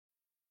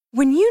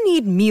When you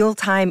need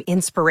mealtime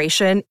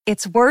inspiration,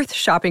 it's worth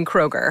shopping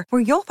Kroger,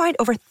 where you'll find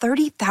over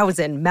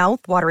 30,000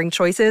 mouth-watering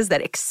choices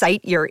that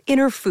excite your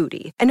inner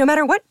foodie. And no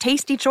matter what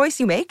tasty choice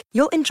you make,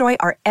 you'll enjoy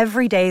our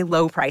everyday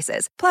low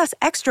prices, plus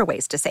extra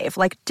ways to save,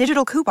 like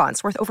digital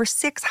coupons worth over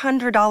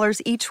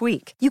 $600 each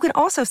week. You can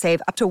also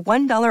save up to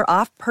 $1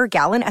 off per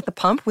gallon at the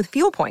pump with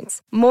fuel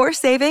points. More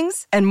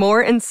savings and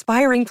more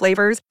inspiring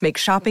flavors make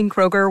shopping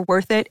Kroger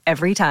worth it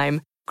every time.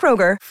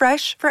 Kroger,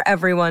 fresh for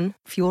everyone.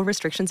 Fuel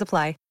restrictions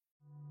apply.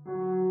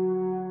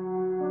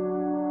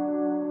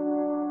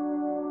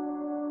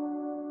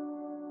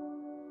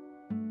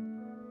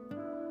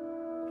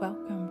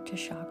 Welcome to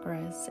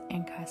Chakras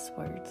and Cuss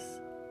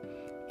Words,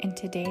 and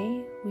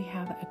today we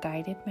have a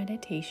guided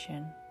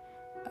meditation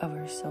of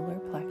our solar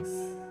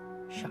plex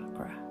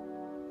chakra.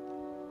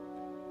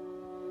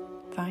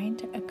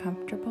 Find a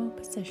comfortable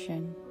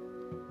position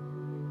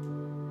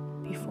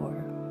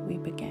before we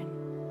begin.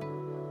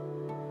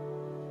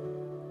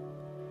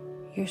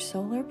 Your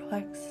solar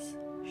plex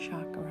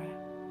chakra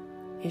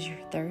is your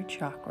third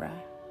chakra.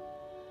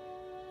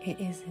 It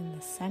is in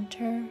the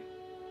center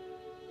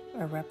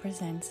or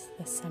represents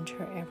the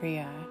center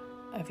area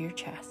of your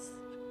chest.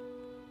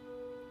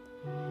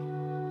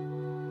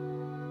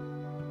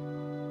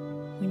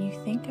 When you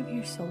think of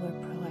your solar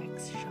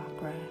plex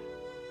chakra,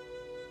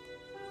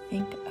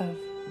 think of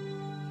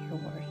your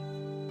worth.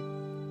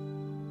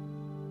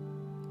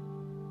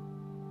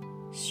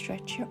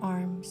 Stretch your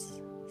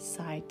arms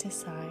side to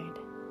side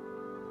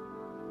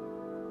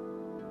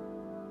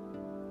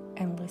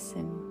and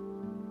listen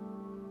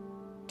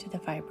to the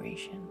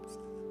vibrations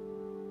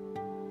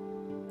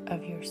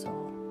of your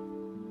soul.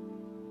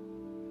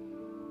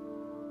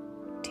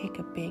 Take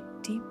a big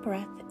deep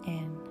breath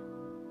in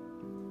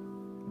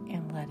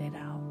and let it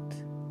out.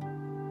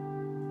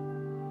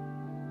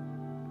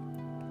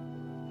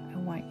 I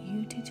want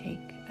you to take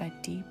a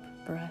deep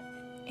breath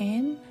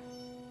in,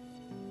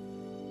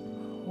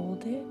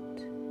 hold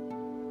it,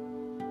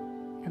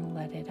 and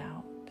let it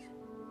out.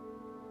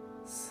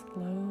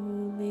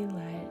 Slowly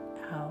let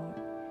out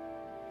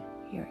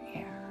your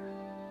air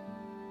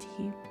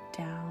deep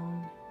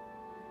down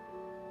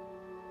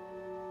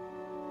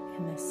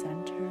in the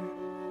center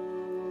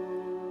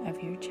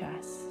of your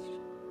chest.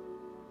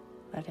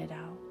 Let it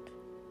out.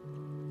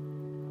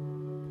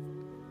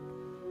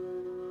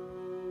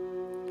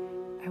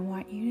 I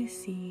want you to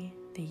see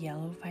the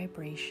yellow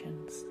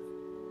vibrations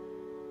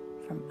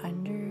from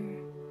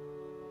underneath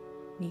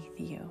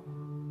you,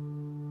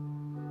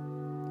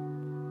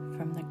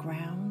 from the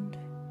ground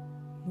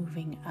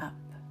moving up.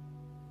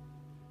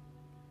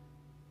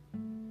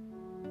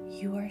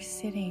 You are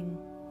sitting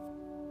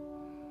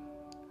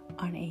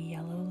on a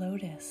yellow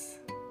lotus.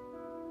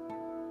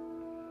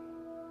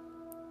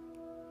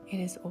 It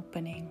is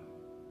opening.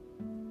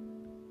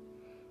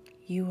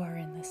 You are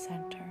in the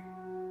center.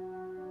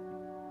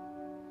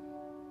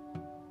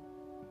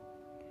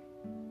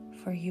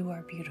 For you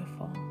are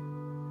beautiful.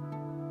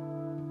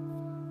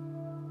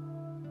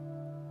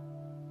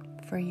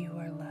 For you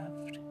are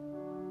loved.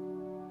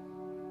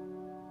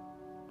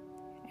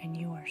 And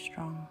you are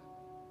strong.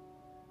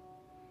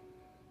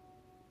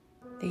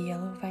 The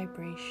yellow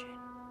vibration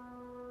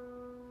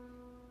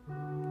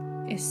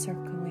is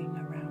circling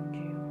around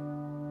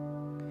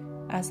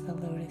you as the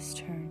lotus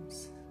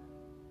turns.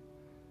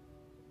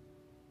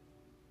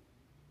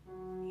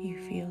 You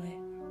feel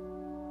it,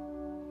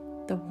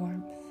 the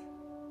warmth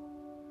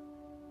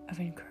of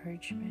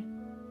encouragement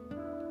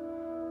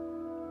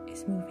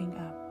is moving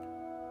up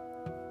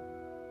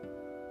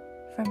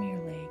from your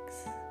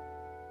legs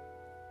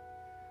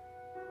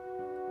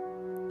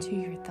to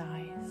your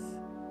thighs,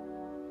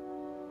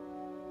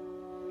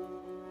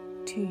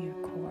 to your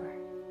core,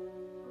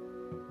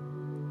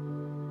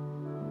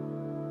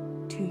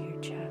 to your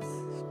chest.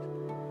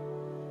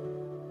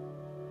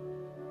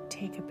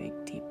 Take a big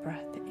deep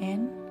breath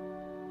in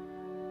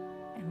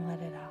and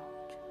let it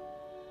out.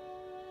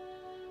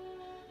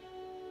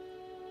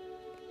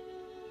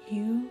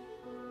 You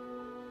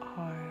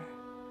are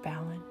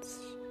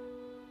balanced.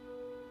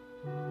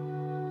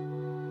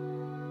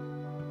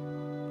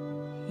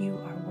 You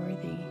are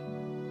worthy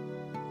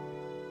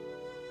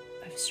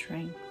of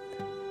strength.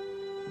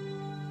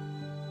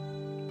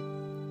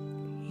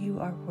 You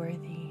are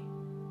worthy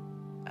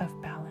of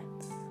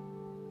balance.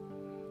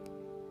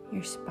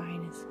 Your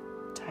spine is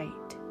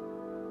tight.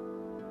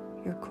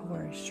 Your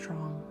core is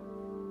strong.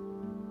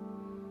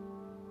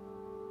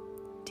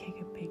 Take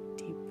a big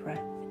deep breath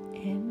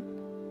in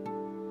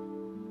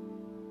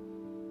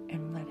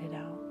and let it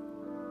out.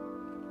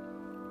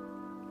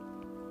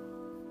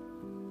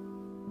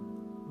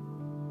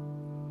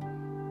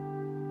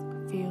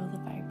 Feel the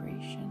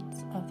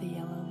vibrations of the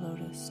yellow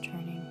lotus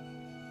turning,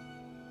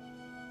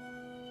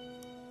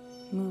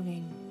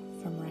 moving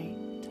from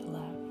right to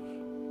left,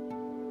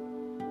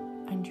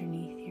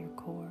 underneath your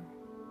core,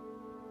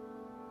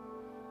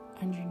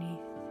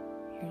 underneath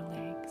your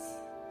legs.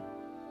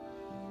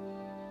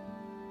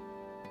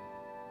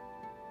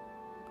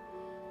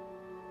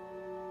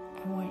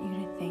 I want you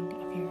to think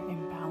of your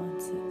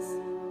imbalances.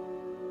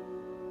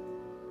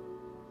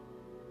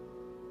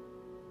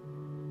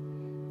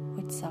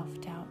 with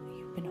self-doubt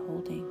you've been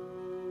holding.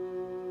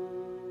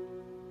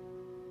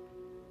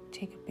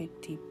 Take a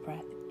big deep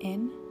breath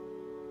in,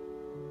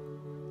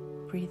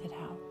 breathe it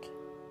out.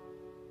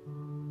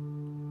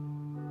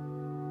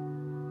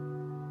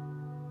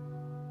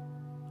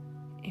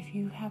 If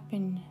you have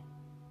been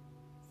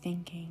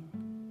thinking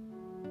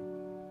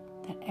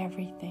that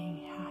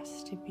everything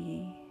has to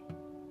be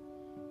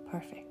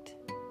perfect,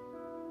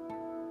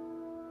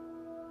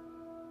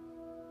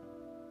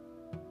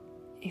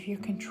 if your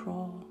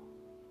control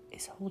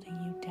is holding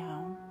you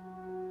down,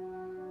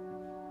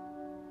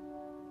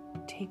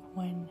 take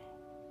one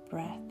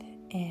breath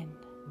in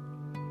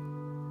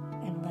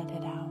and let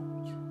it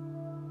out.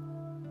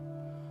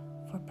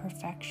 For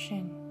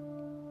perfection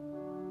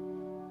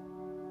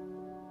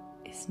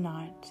is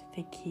not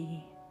the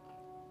key.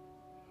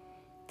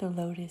 The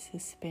lotus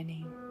is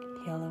spinning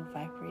yellow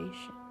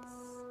vibrations.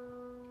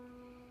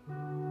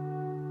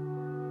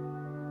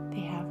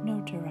 They have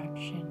no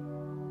direction.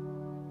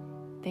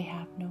 They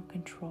have no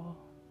control.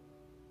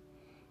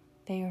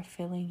 They are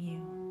filling you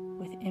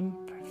with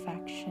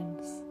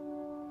imperfections.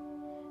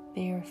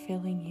 They are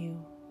filling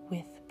you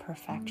with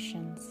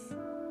perfections,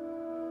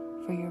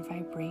 for your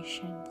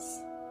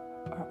vibrations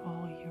are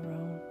all your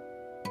own.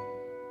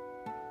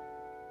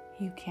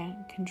 You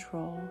can't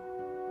control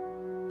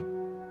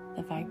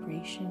the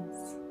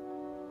vibrations,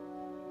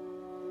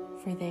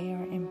 for they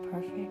are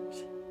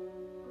imperfect,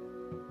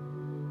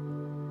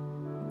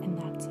 and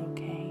that's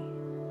okay.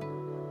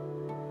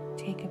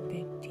 Take a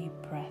big deep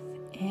breath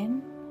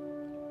in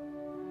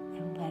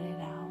and let it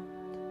out.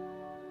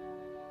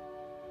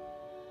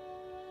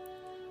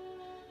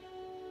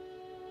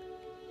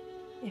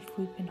 If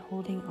we've been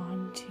holding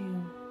on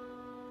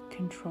to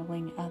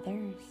controlling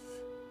others,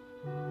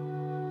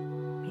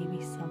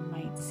 maybe some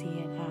might see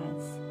it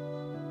as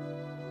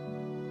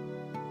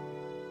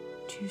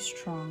too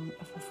strong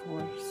of a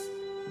force,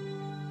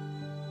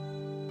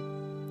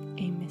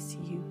 a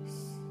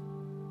misuse.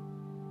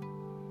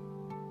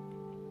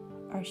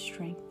 Our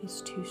strength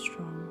is too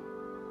strong.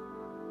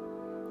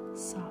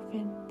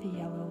 Soften the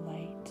yellow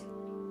light.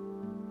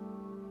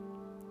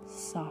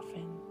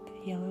 Soften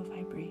the yellow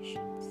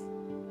vibrations.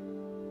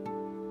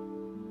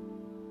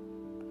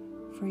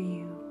 For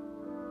you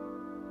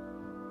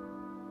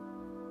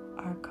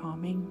are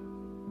calming.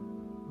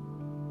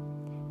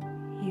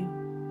 You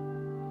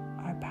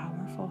are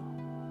powerful.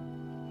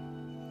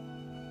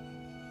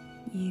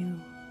 You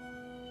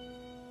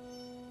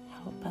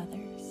help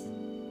others.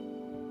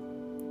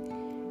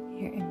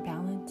 Your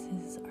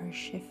imbalances are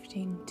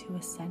shifting to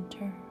a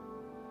center.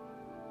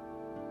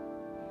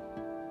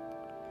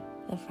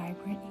 The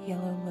vibrant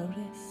yellow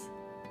lotus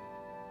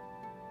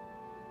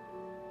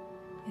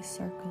is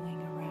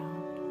circling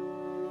around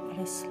at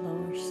a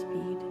slower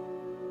speed.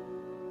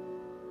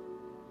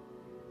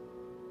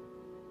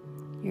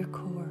 Your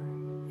core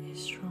is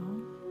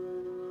strong.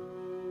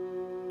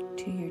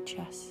 To your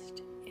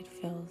chest, it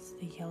fills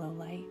the yellow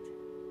light.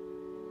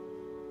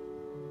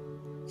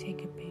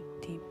 Take a big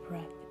deep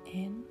breath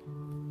in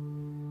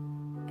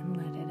and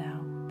let it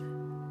out.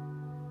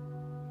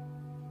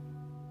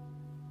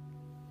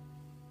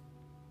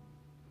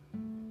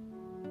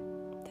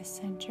 The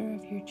center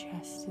of your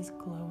chest is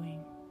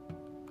glowing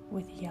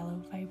with yellow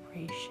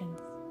vibrations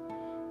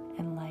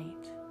and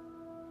light.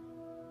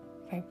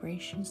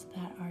 Vibrations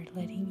that are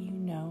letting you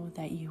know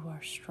that you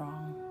are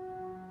strong,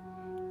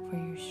 for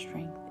your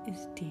strength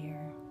is dear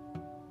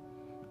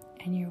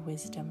and your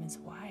wisdom is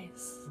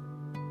wise.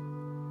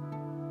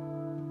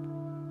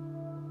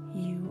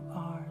 You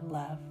are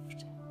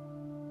loved.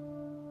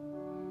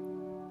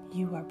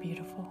 You are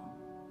beautiful.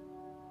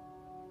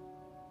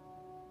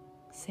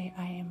 Say,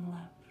 I am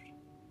loved.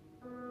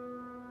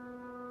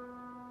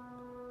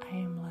 I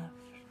am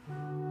loved.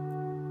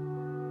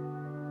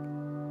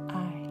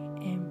 I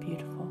am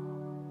beautiful.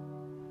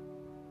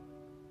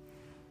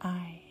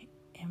 I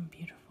am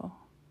beautiful.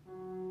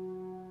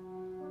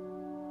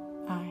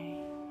 I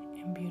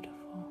am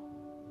beautiful.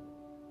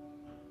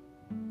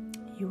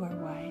 You are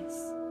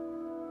wise.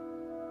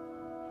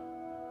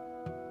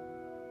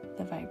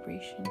 The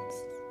vibrations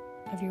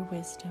of your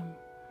wisdom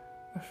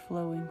are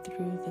flowing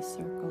through the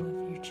circle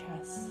of your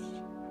chest,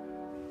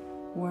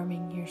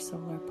 warming your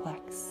solar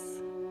plex,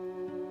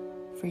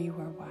 for you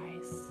are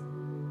wise.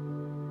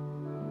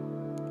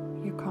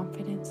 Your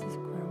confidence is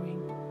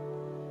growing.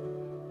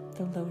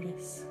 The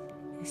lotus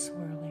is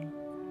swirling.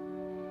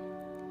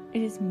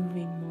 It is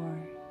moving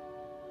more.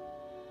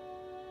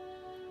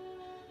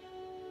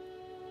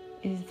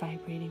 It is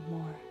vibrating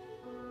more.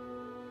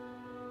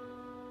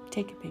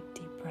 Take a big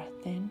deep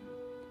breath in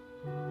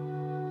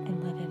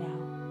and let it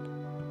out.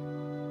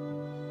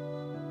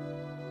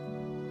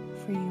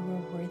 For you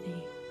are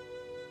worthy.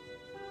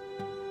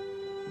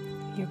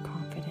 Your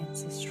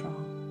confidence is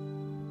strong.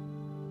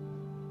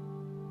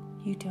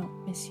 You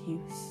don't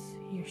misuse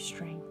your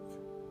strength.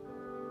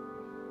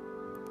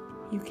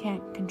 You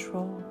can't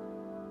control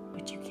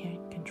what you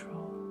can't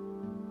control.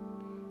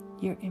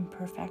 Your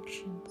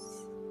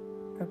imperfections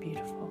are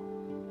beautiful.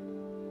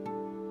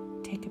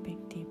 Take a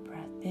big deep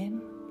breath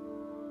in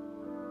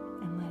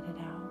and let it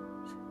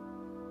out.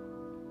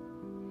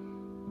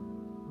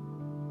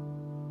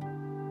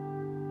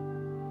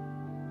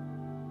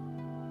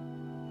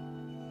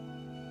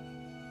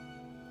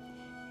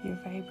 your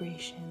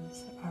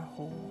vibrations are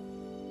whole,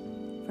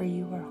 for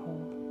you are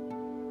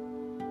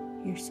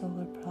whole. Your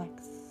solar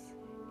plex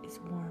is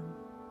warm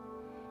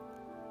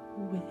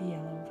with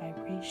yellow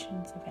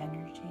vibrations of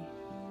energy.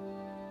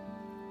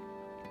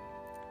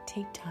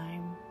 Take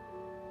time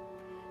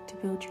to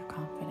build your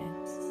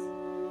confidence.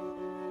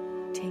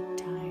 Take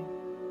time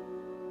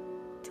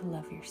to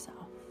love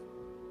yourself,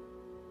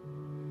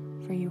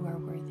 for you are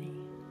worthy.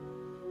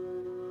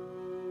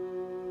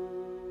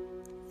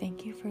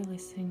 Thank you for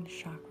listening to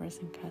Chakras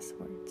and Cuss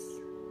Words.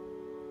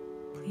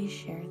 Please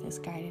share this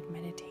guided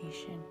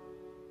meditation